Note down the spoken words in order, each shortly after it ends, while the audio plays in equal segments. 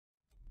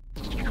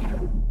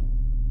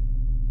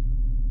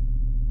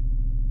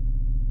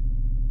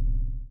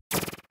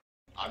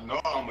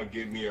know I'm gonna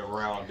get me a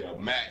round of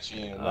match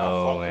in.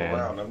 Oh man.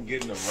 Around. I'm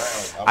getting a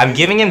round. I'm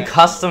giving him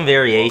custom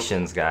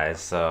variations, guys.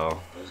 So.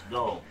 Let's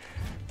go.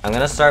 I'm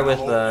gonna start with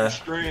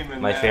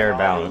my favorite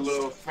balance. balance. All the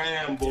little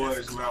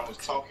fanboys, man, was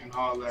talking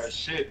all that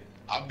shit.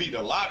 I beat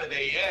a lot of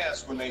their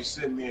ass when they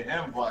sent me an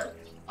invite.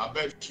 I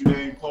bet you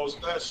they ain't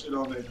post that shit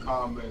on their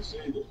comments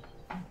either.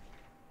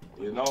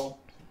 You know?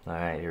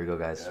 Alright, here we go,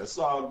 guys. Yeah, it's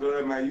all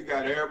good, man. You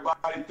got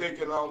everybody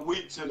thinking I'm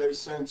weak till they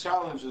send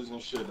challenges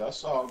and shit.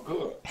 That's all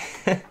good.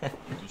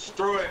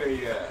 Destroy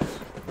their ass.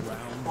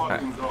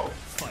 Fucking go.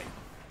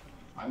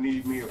 I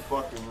need me a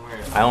fucking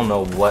win. I don't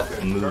know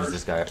what moves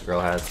this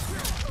girl has.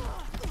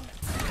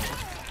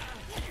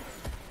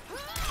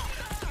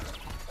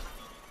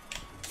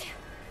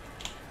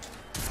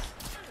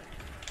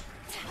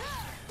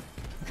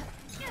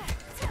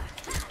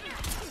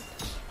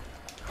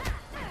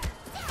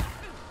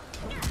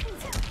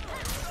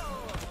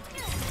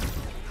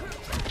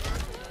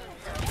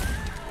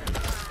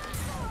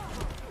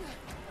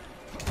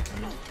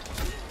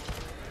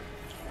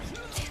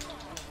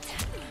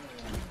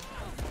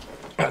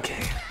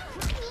 Okay.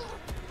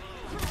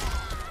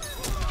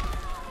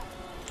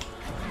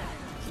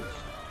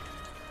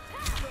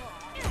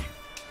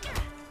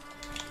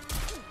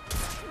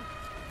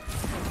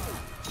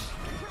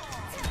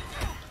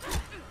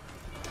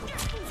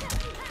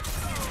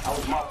 That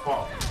was my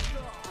fault.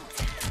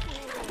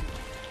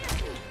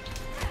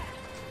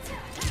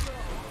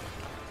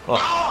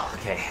 Oh,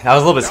 okay. I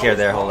was a little bit scared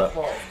there. Hold up.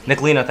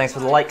 Nicolino, thanks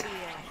for the like.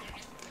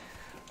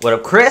 What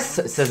up,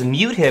 Chris? Says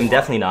mute him.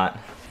 Definitely not.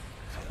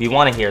 We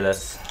want to hear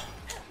this.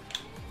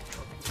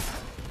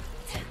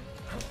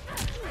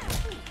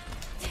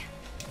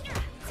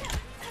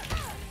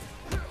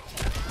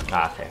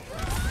 Ah, okay.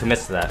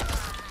 Commits to that.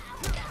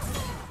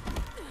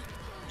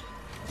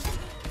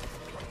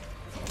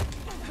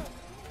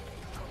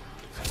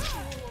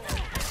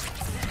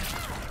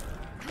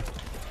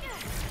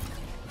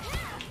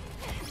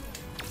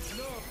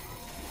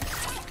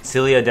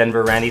 Celia,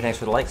 Denver, Randy, thanks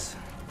for the likes.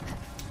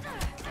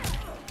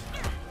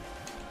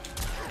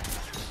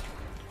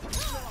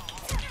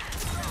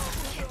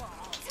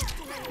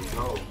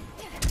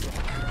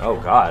 Oh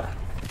God.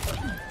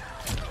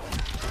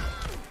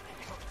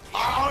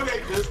 Oh, they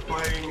just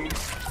playing me.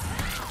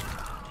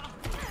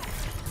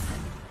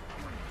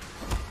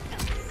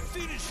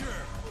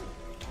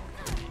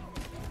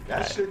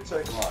 That shit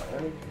take my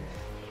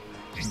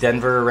energy.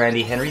 Denver,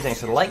 Randy, Henry, thanks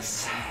for the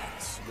likes.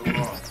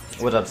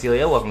 What up,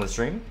 Celia? Welcome to the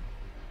stream.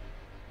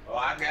 Oh,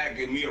 I gotta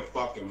give me a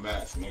fucking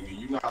match, nigga.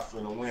 You not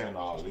finna win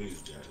all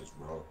these days,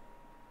 bro.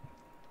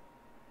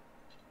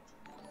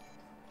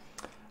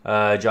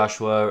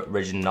 Joshua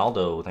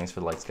Reginaldo, thanks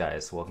for the likes,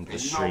 guys. Welcome to the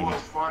stream. You know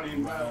what's funny,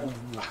 man?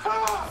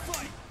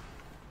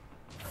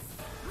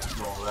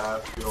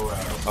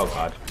 Oh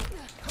God.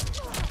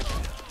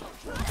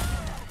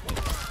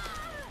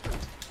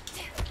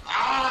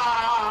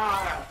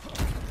 Ah!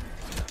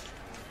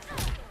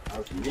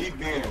 That's me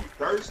being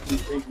thirsty,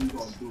 think we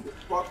gonna do the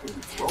fucking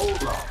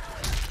roll up.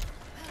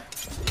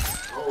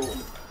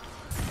 Oh.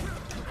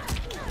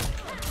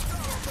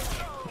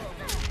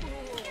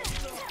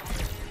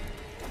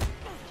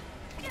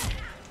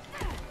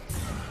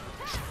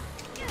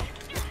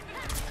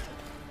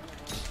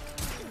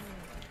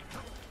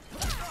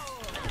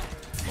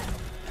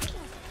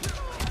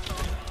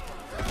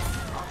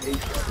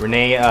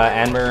 Renee,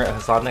 Anmer,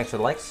 Hassan, thanks for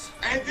the likes.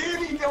 And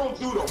then he don't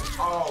do the.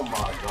 Oh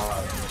my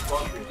God, you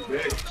fucking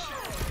bitch.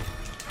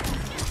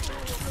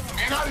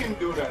 And I didn't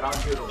do that. I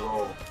did a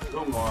roll.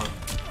 Come on.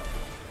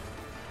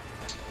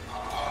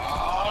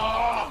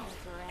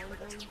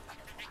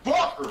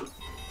 Fucker.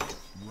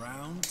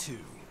 Round 2,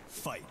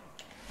 fight.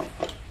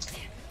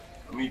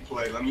 Let me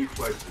play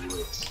for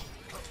this.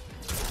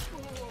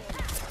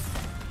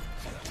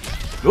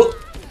 Whoop.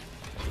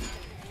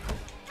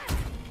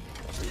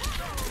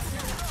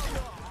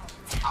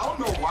 I don't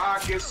know why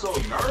I get so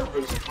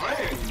nervous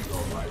playing, you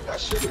know, like, that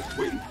shit is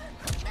weak.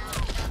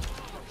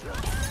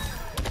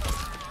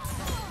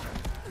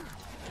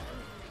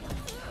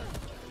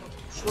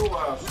 Show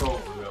ass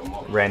over there,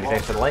 motherfucker. Randy,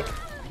 thanks for the like.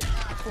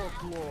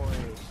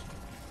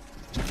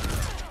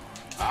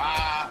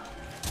 Ah.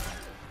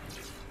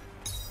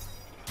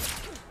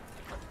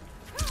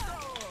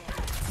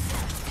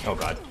 Oh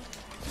God.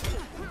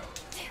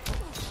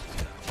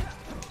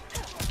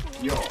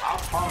 Yo, I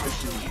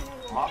promise you,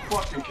 my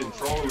fucking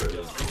controller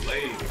is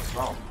delayed or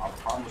something. I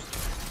promise you.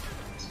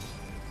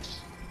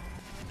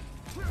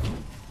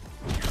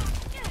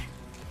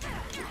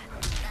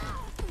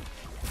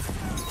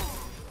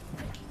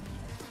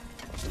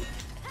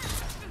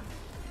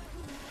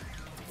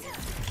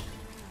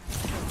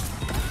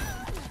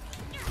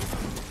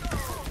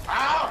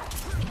 Ow!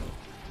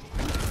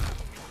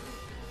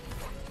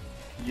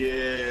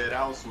 Yeah,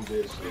 that was some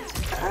good shit.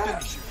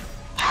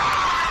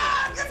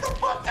 Get the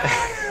fuck out of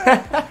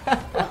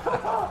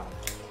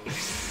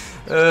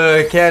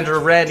here!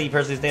 Kendra, Randy,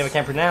 person whose name I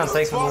can't pronounce.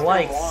 Thanks for the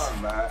likes.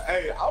 On, man.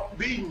 Hey, I'm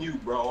beating you,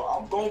 bro.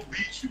 I'm gonna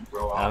beat you,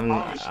 bro. I'm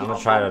gonna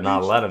try to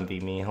not let him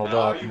beat me. Hold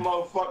up. You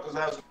motherfuckers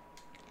have.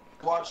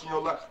 watching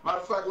your live. Matter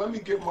of fact, let me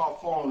get my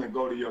phone and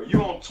go to your.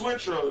 You on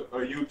Twitch or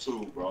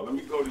YouTube, bro? Let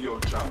me go to your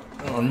channel.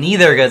 Oh,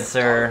 neither, good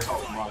sir.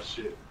 Talk my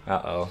shit.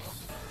 Uh-oh.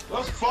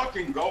 Let's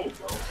fucking go,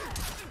 bro.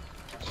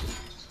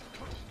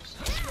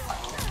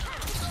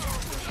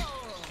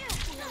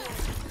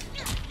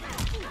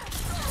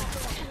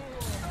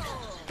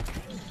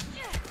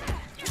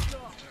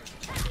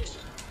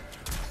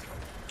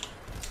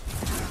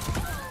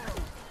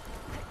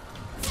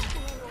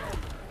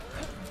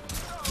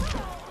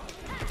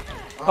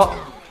 Oh.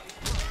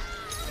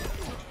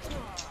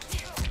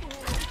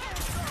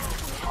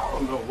 I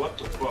don't know what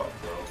the fuck,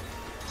 bro.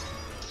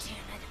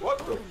 What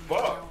the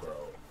fuck, bro?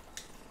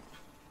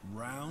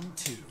 Round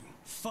 2.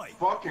 Fight.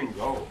 Fucking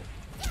go.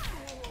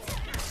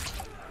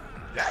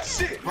 That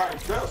shit right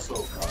there so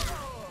good.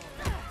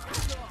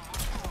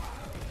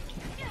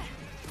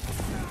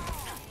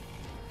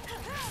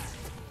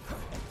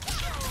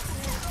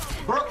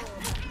 Bro.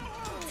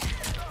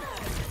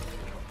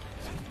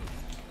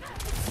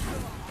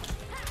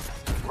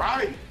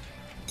 Right.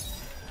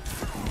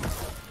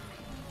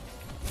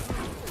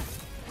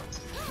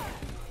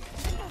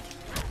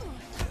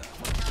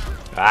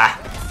 Ah.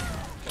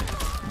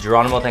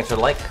 Geronimo, thanks for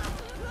the like.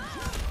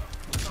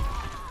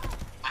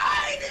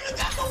 I ain't even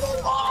got the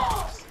little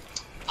balls.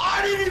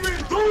 I didn't even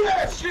do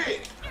that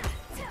shit.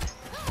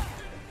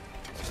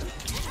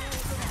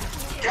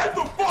 Get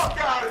the fuck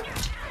out of here.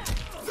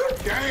 Good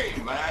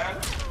game, man.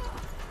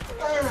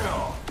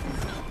 Damn.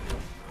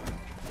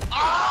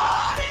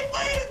 Ah, they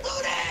played to do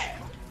that.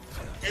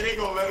 And they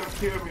gonna let him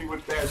kill me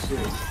with that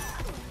shit.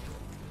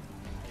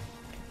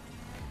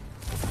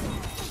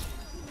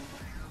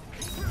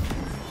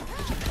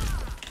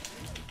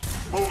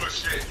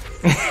 Bullshit.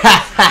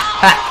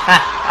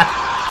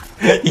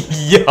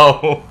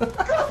 Yo. Good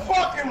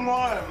fucking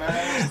one,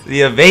 man.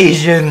 The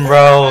evasion,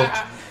 bro.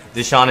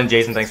 Deshaun and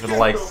Jason, thanks for the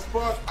likes. Get the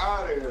fuck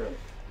out of here.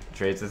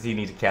 Trade says he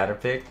needs a catter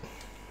pick.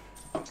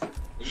 It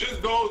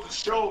just goes to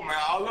show, man.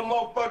 All them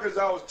motherfuckers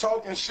I was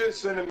talking shit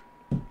sending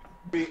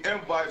me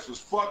invites was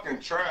fucking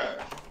trash.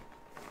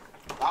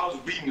 I was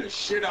beating the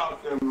shit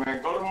out them,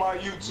 man. Go to my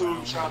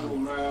YouTube channel,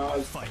 man. I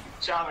was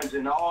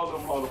challenging all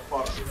them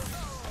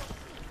motherfuckers.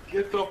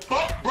 Get the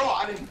fuck, bro.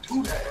 I didn't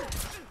do that.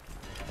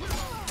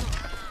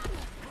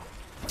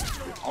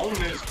 On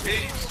this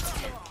bitch.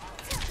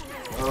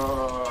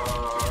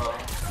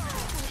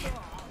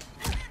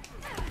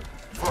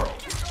 Bro.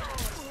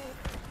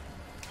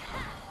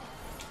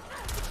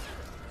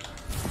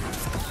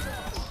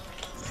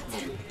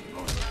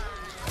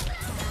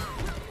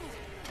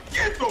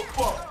 Get the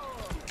fuck.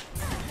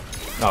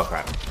 Oh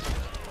crap.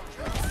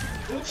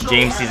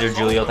 James Caesar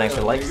Julio, thanks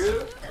for the likes.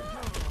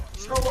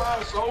 Show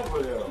ass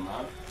over there,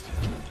 man.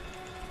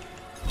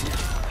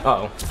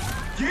 Uh-oh.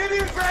 Get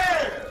his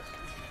ass!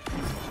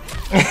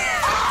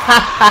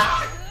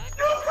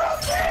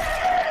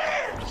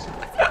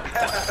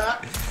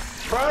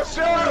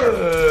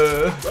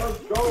 Pressure! Let's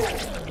go.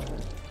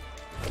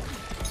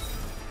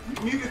 You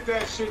needed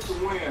that shit to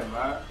win,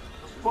 man.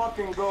 Let's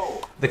fucking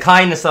go. The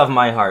kindness of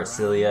my heart,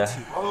 Celia.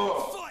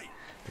 Oh.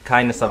 The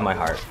kindness of my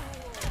heart.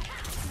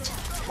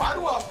 Why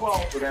do I fall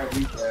for that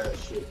weak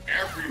ass shit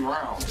every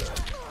round?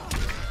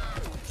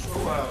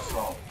 Show ass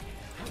on.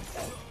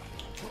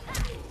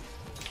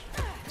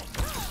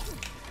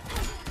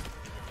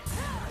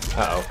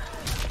 Uh-oh.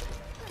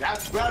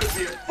 That's better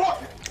be a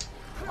fucking.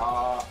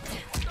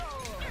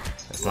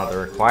 That's not the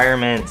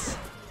requirement.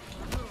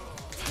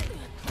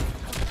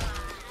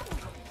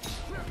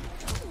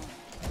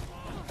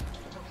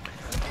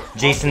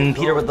 Jason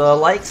Peter with the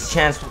likes.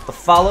 Chance with the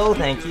follow.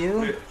 Thank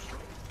you.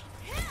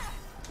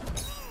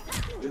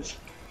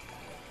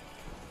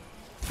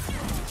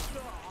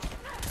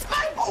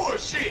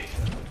 Bullshit.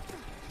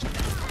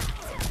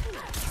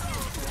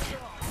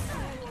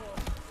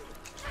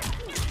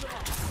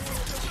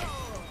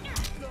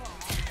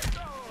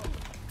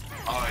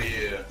 Oh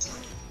yeah.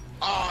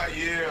 Oh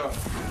yeah.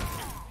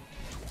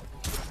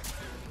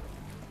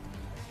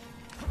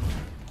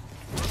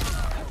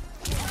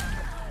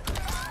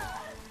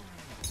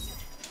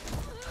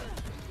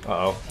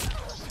 Uh-oh.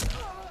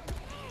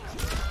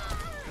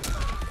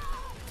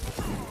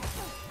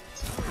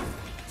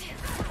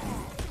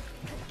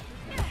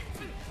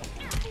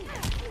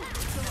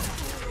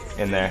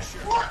 In there.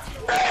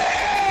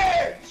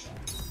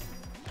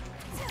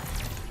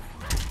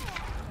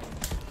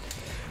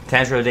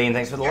 Tantra Dane,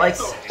 thanks for the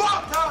likes.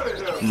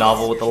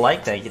 Novel with the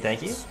like, thank you,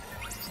 thank you.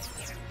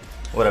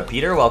 What up,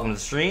 Peter? Welcome to the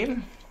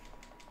stream.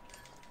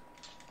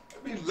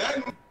 I be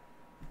letting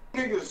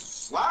niggas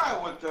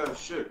slide with that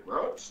shit,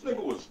 bro. This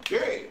nigga was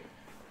gay.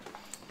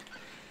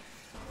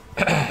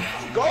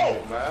 Let's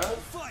go, man.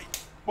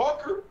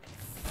 Fucker.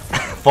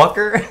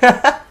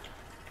 Fucker?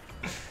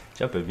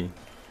 Jump at me.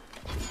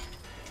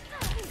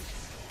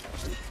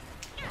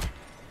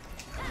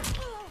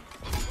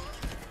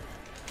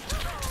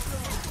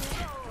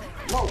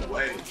 No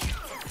way.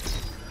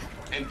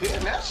 And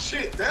then that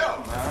shit there,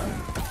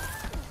 man.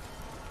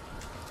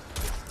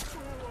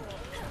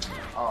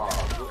 Oh,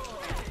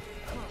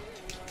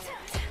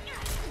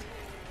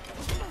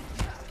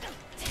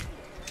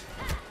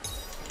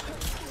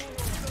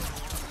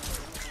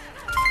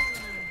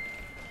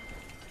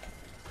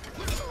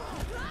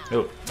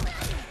 Ooh.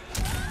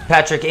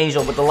 Patrick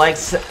Angel with the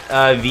likes.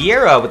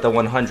 Vieira with the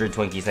 100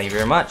 Twinkies. Thank you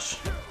very much.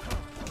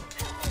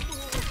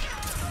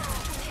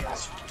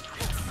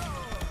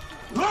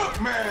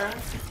 Look, man.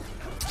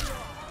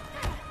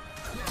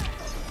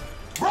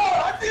 Bro,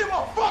 I did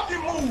my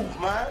fucking move,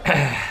 man.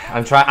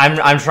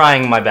 I'm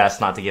trying my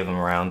best not to give him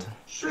a round.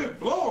 Shit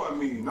blowing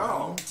me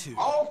now.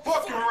 All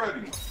fucking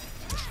ready.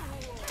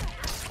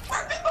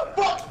 What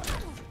the fuck?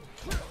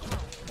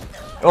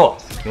 Oh,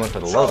 he went for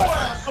the low.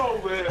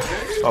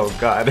 Oh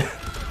god.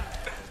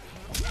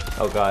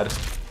 Oh god.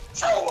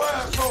 Show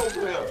ass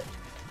over there.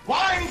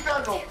 Why ain't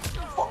got no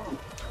fucking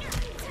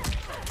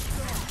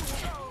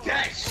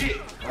that shit,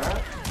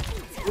 man?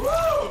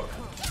 Woo!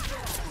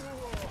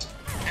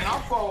 And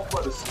I fall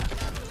for the same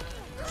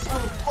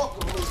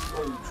fucking move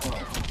every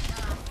time.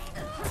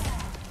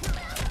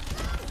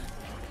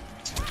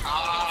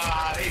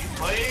 Ah, they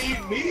played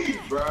me,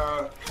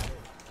 bruh.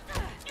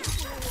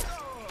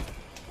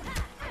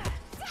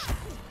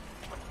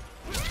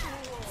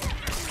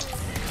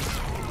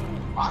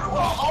 Why do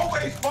I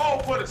always fall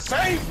for the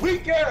same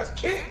weak ass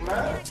kick,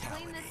 man?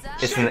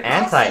 It's an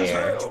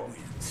anti-air.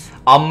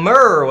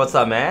 Amur, what's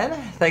up, man?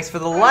 Thanks for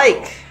the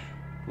like.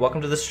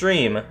 Welcome to the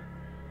stream.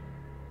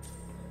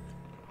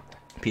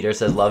 Peter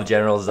says, love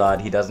General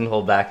Zod. He doesn't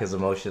hold back his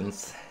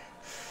emotions.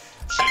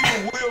 She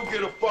will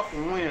get a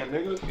fucking win,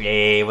 nigga.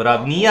 Hey, what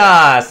up,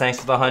 Nias? Thanks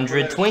for the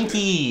 100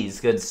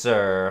 Twinkies. Good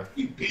sir.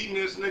 You beating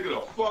this nigga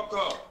the fuck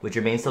up. Would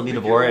your main still be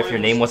Devora if your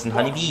name wasn't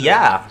Honeybee?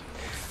 Yeah.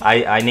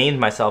 I named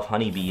myself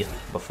Honeybee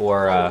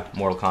before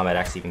Mortal Kombat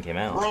X even came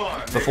out.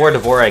 Before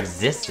Devora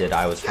existed,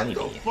 I was Honeybee.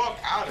 Get the fuck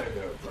out of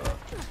here, bro.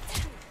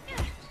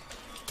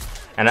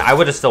 And I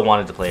would have still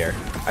wanted to play her.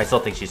 I still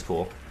think she's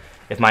cool.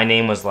 If my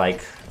name was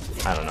like,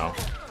 I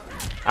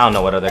don't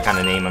know what other kind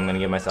of name I'm gonna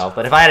give myself,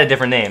 but if I had a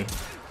different name,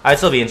 I'd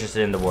still be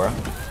interested in Devora.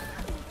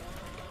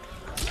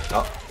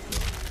 Oh.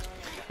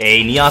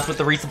 Hey, Neos with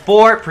the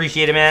re-support.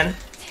 Appreciate it, man.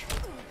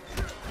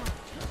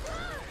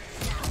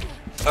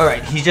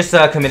 Alright, he's just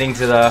committing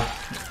to the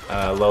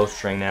low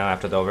string now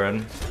after the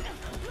overrun.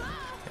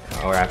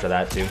 Or after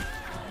that, too.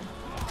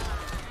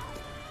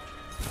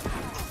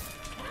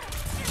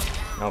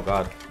 Oh,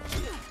 God.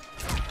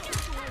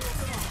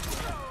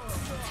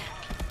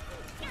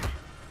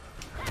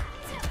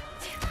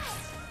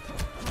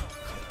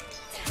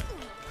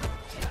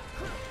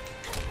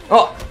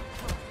 Oh!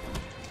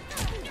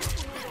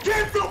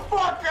 Get the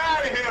fuck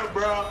out of here,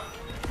 bro!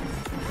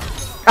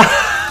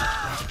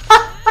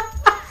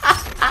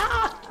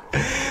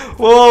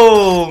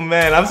 Whoa,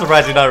 man, I'm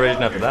surprised you're not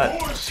raging after that.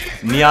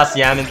 Nias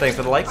Yamin, thanks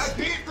for the likes. I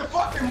did the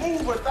fucking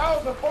move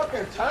 1,000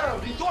 fucking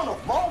times. He's doing the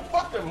wrong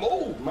fucking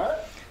move, man.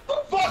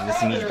 The fuck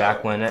This means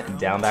back one,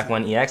 down back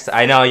one EX.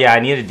 I know, yeah, I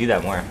need to do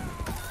that more.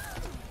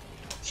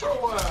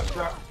 Show ass,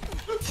 bro.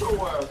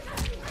 Show ass.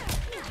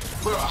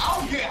 Bro, I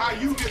don't get how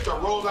you get to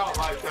roll out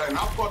like that and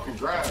I fucking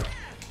grab.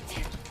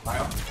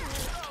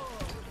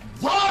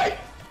 Right!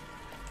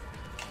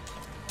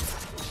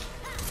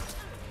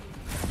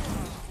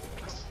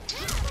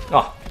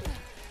 Oh.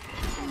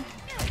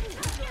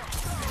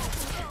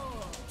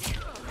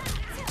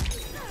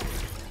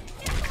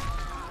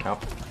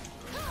 Nope.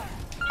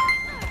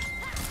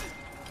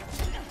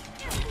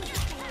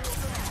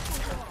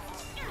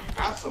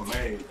 That's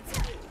amazing.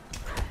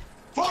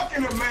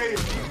 Fucking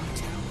amazing.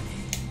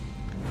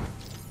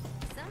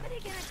 Somebody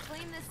gonna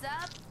clean this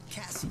up?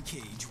 Cassie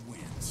Cage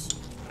wins.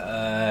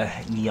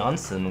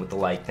 Neonson with the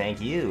like, thank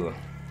you.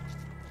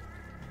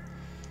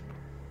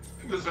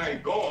 Niggas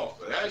ain't going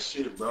for that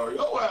shit, bro.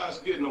 Your ass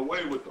getting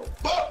away with the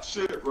fuck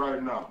shit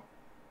right now.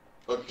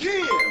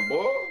 Again,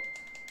 boy.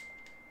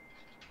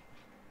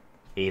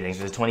 Hey, thanks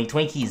for the 20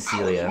 Twinkies,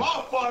 Celia. That was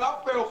my fault.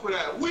 I fell for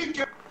that weak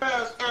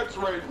ass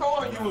X-ray,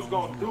 knowing you was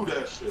gonna do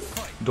that shit.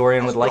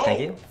 Dorian with like, thank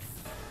you.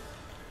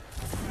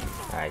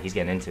 Alright, he's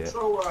getting into it.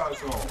 Show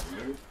ass on,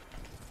 nigga.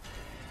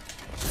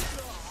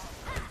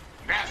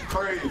 That's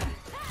crazy.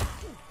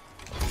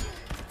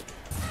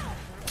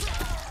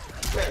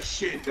 That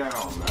shit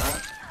down,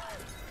 man.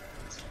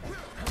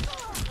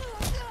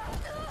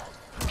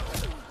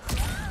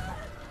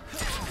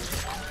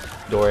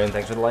 Dorian,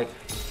 thanks for the like.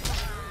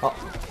 Oh.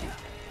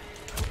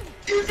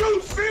 Is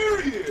you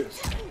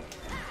serious?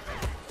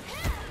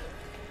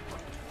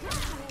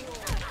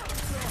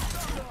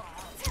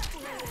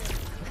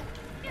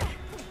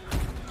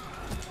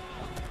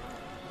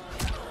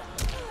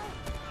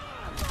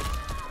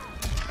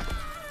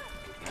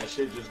 That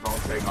shit just gonna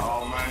take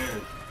all my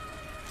energy.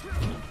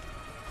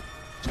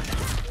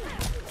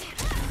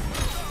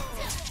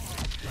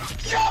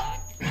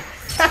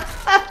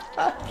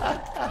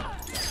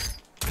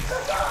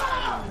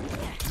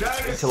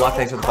 To lock,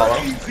 thanks for the follow.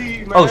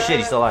 Oh shit,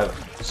 he's still alive.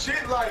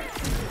 Shit like,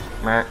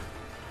 Meh.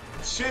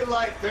 shit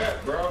like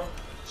that, bro.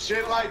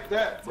 Shit like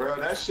that, bro.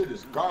 That shit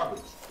is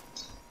garbage.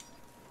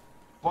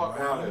 Fuck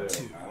out of there,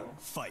 Two, man.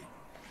 fight.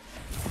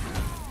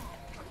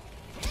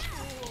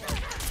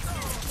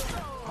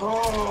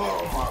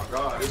 Oh my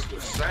god, it's the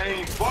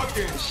same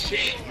fucking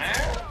shit,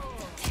 man.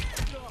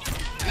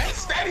 They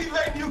steady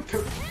letting you.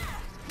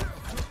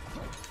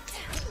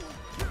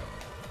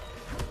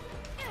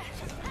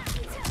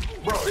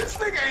 Bro, this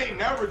nigga ain't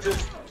never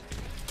just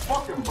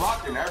fucking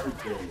blocking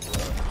everything,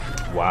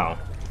 bro. Wow.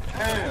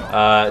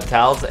 Damn.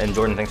 Tals and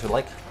Jordan, thanks for the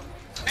like.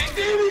 And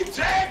then he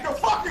jagged the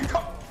fucking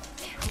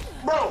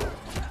bro.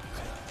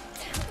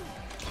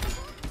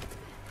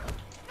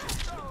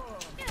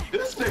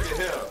 This nigga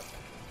here.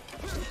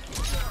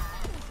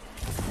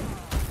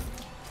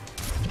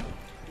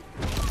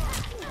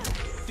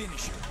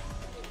 Finisher.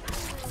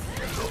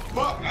 Get the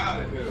fuck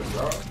out of here,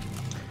 bro.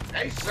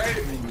 They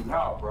saving you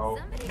now, bro.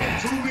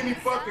 Too many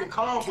fucking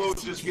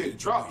combos just get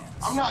dropped.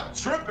 I'm not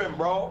tripping,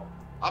 bro.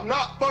 I'm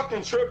not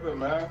fucking tripping,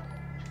 man.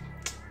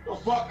 Get the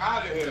fuck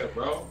out of here,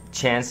 bro.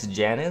 Chance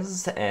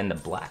Janice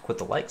and Black with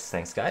the likes.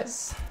 Thanks,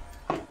 guys.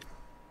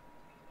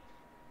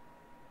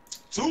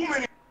 Too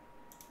many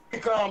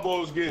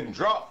combos getting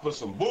dropped for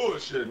some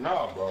bullshit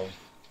now, bro.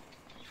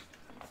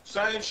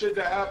 Same shit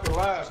that happened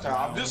last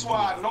time. This is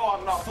why I know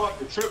I'm not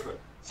fucking tripping.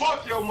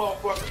 Fuck your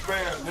motherfucking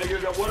fans, nigga.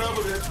 That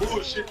whatever that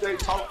bullshit they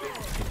talking,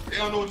 they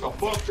don't know what the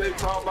fuck they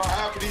talking about.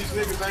 Half of these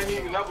niggas ain't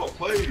even never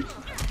played.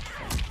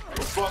 Get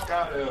the fuck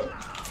out of here.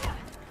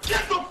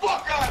 Get the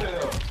fuck out of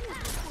here.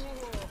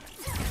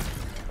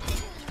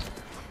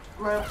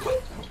 Man,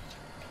 what?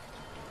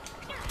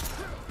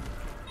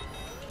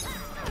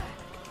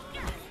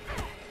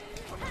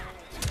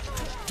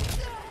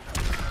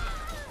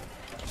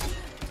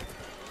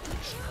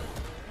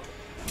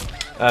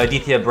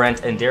 Aditya,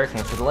 Brent, and Derek,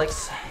 thanks for the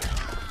likes.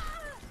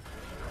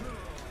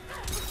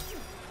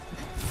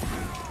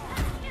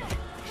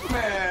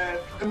 Man,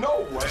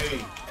 no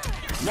way.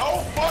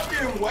 No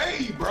fucking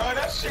way, bro.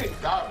 That shit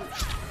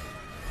garbage.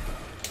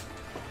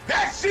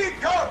 That shit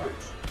garbage.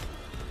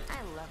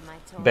 I love my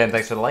toys. Ben,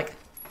 thanks for the like.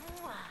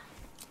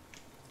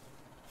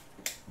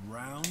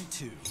 Round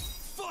 2.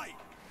 Fight!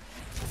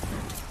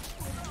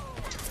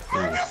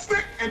 Man, that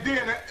stick, and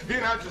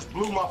then I just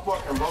blew my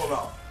fucking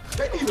rollout.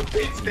 They need to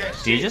fix that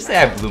shit. Did you just say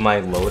I blew my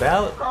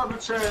loadout?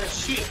 Garbage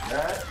ass shit,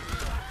 man.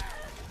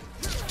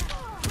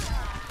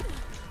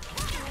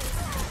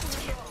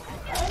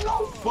 Ain't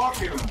no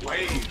fucking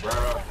way,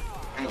 bro.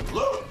 And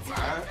look,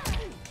 man.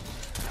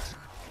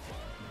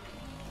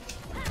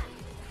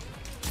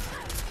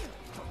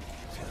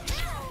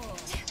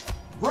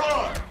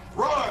 Run!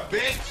 Run,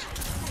 bitch!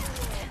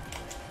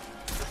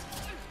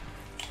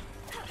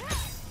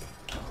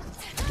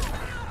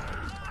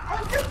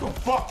 Get the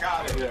fuck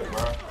out of here,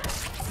 bro.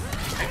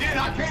 And then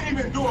I can't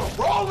even do a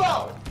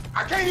rollout.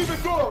 I can't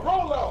even do a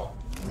rollout.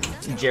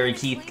 Jerry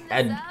Keith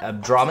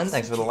Drummond,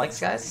 thanks for the likes,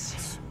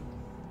 guys.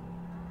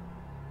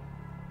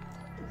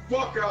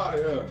 Fuck out of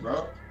here,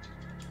 bro.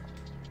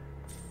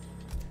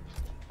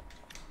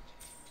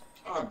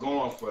 I'm not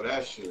going for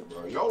that shit,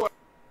 bro. Your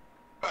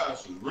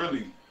ass is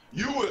really,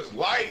 you is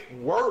light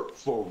work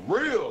for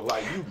real.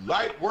 Like, you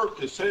light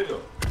work as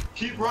hell.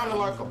 Keep running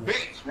like a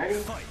bitch,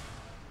 man.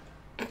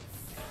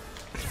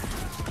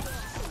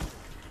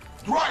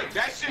 Right,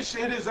 that shit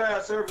hit his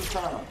ass every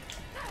time.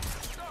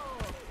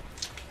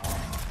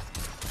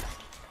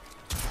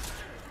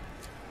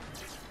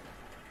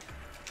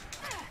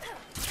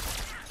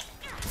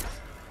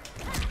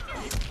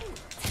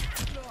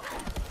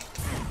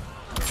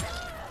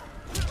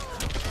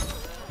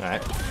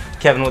 Alright.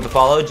 Kevin with the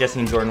follow, Jesse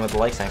and Jordan with the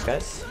likes, thanks,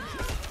 guys.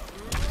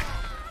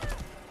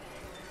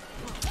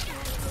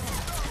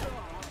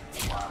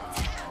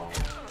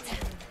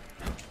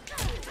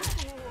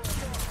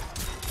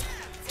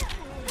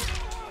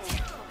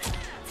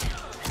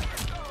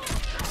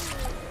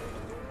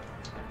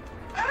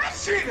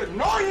 Shit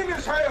annoying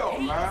as hell,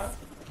 man.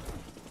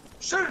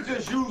 Should've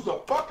just used a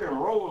fucking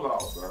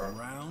rollout, bro.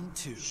 Round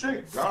 2.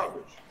 Shit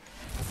garbage.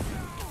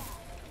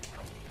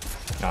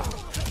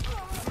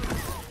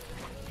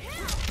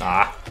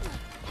 Ah.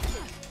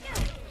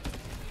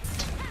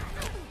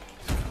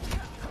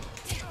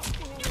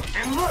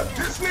 And look,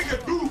 this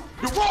nigga do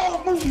the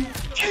wrong move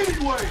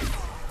anyway.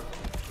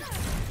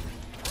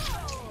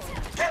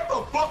 Get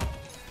the fuck.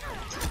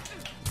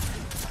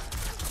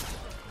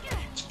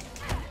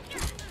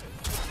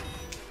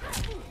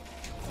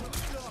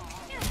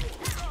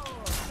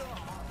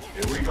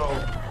 Here we go.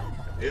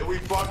 Here we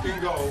fucking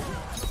go.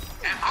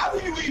 And how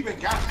do you even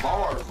got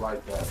bars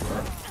like that,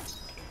 bro?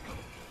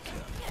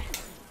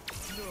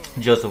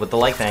 Joseph with the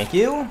like, thank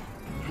you.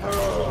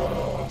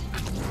 Brutality.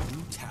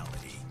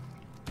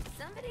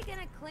 Somebody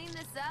gonna clean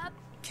this up?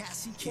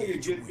 Cassie Nigga,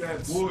 Cage get that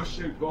wins.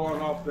 bullshit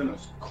going off in a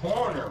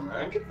corner,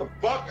 man. Get the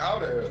fuck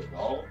out of here,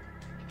 dog.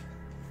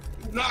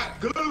 You're not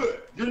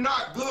good. You're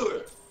not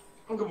good. I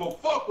don't give a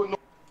fuck what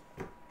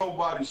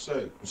nobody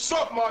say.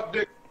 Suck my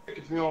dick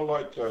if you don't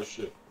like that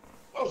shit.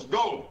 Let's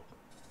go.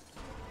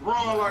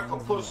 Run like a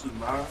pussy,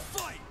 man.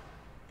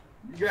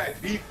 You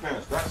got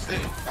defense. That's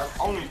it. That's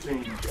the only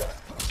thing you got.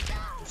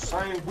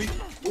 Same weak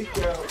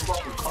ass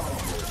fucking combo.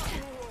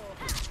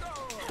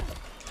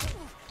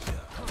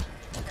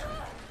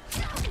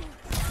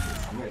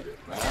 Nigga,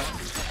 man.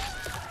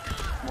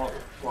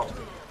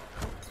 Motherfucker.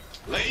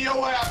 Lay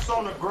your ass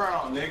on the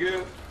ground,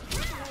 nigga.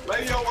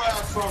 Lay your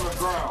ass on the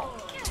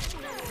ground.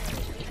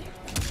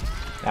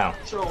 Ow.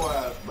 Get your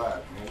ass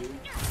back, nigga.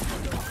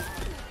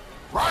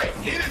 Right,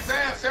 hit his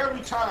ass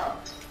every time.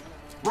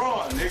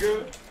 Run,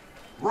 nigga.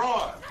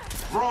 Run.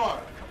 Run.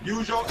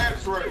 Use your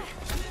X-ray.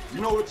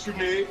 You know what you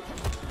need.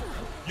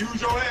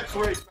 Use your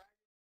X-ray.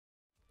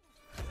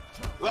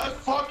 Let's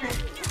fucking...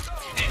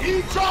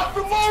 He dropped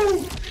the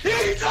move!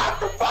 He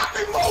dropped the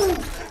fucking move!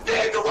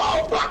 Did the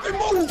wrong fucking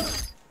move!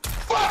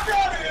 Fuck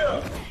out of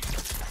here!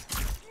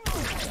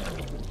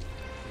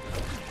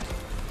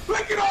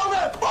 Look at all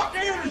that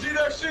fucking energy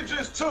that shit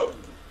just took!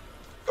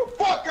 Get the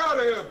fuck out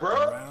of here,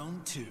 bro!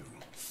 Round 2.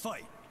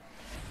 Fight.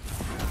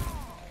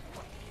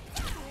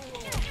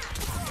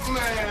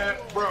 Man,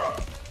 bro.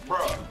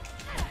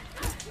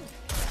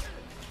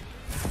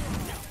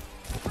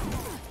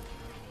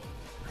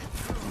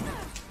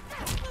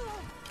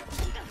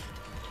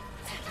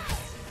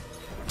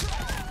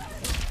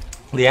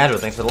 Leandro,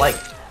 thanks for the like.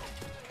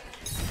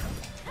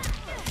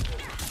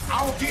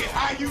 I don't get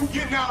how you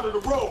getting out of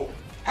the road.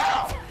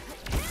 How?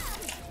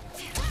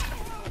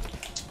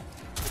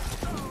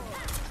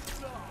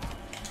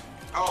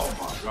 Oh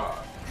my god.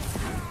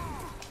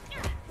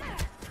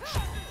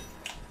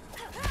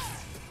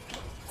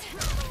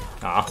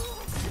 Aw.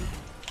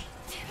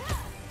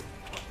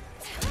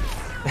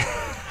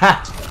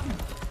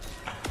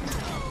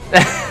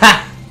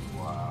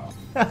 Wow.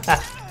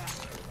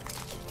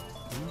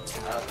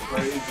 That's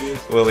crazy.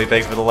 Willie,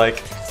 thanks for the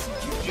like.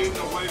 You getting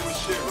away with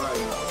shit right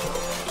now.